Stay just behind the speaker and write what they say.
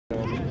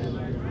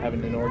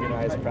having an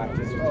organized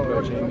practice with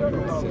coaching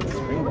since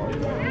spring ball, you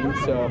know what I mean?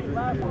 So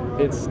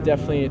it's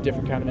definitely a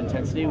different kind of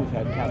intensity. We've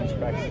had captain's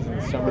practices in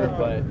the summer,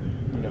 but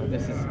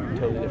this is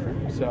totally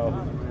different. So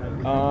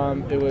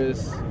it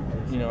was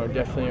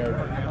definitely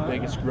our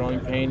biggest growing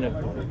pain of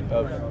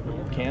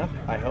camp,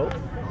 I hope,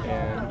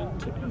 and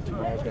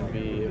tomorrow's going to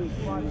be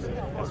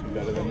has to be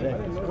better than today.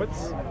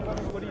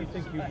 What do you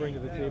think you bring to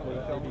the table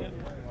that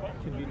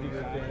can be to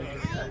your advantage in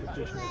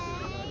competition?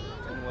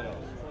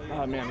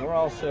 Oh man, we're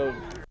all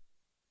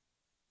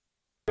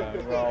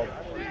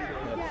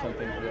that's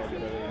something we all do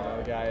better than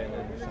another guy, and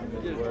then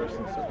some is worse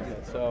and stuff like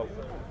that. So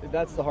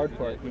that's the hard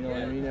part, you know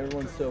what I mean?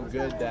 Everyone's so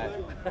good that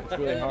it's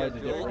really hard to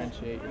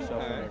differentiate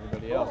yourself from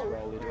everybody else. We're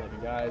all leader-level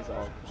guys,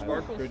 all highly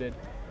recruited.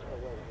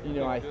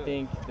 I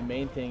think the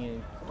main thing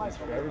is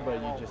for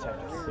everybody, you just have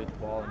to complete the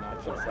ball and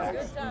not take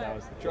sacks. And that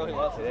was the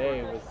thing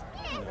today was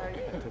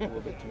I took a little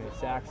bit too many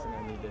sacks, and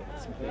I need to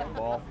complete the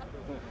ball,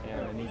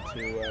 and I need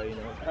to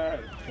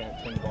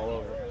can't turn the ball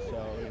over. So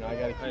I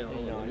got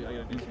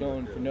to keep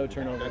going for no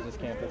turnovers this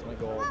camp. That's my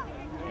goal,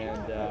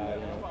 and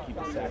keep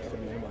the sacks to a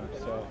minimum.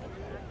 So,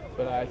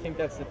 but I think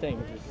that's the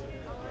thing. Just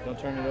don't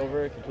turn it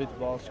over, complete the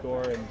ball,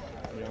 score, and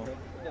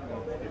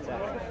it's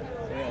sacks.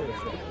 So, yeah,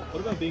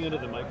 what about being under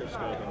the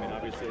microscope? I mean,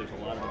 obviously there's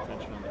a lot of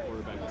attention on the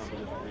quarterback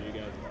position for you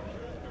guys.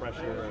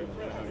 Pressure, and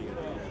how do you get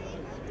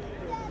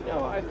that?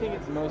 No, I think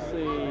it's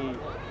mostly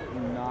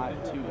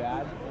not too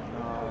bad.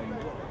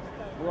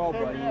 We're all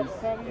buddies,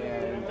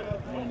 and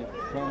when it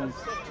comes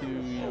to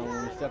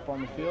when we step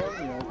on the field,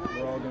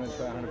 we're all going to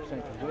try 100%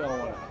 because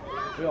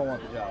we all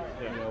want the job.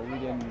 We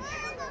didn't.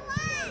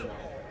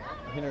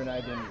 Hinner and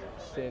I didn't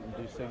sit and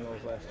do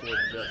signals last year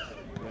to just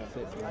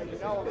sit and do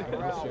signals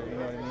this year. You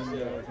know what I mean?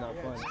 It was not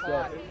fun.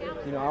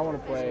 So, I want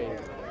to play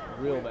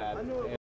real bad.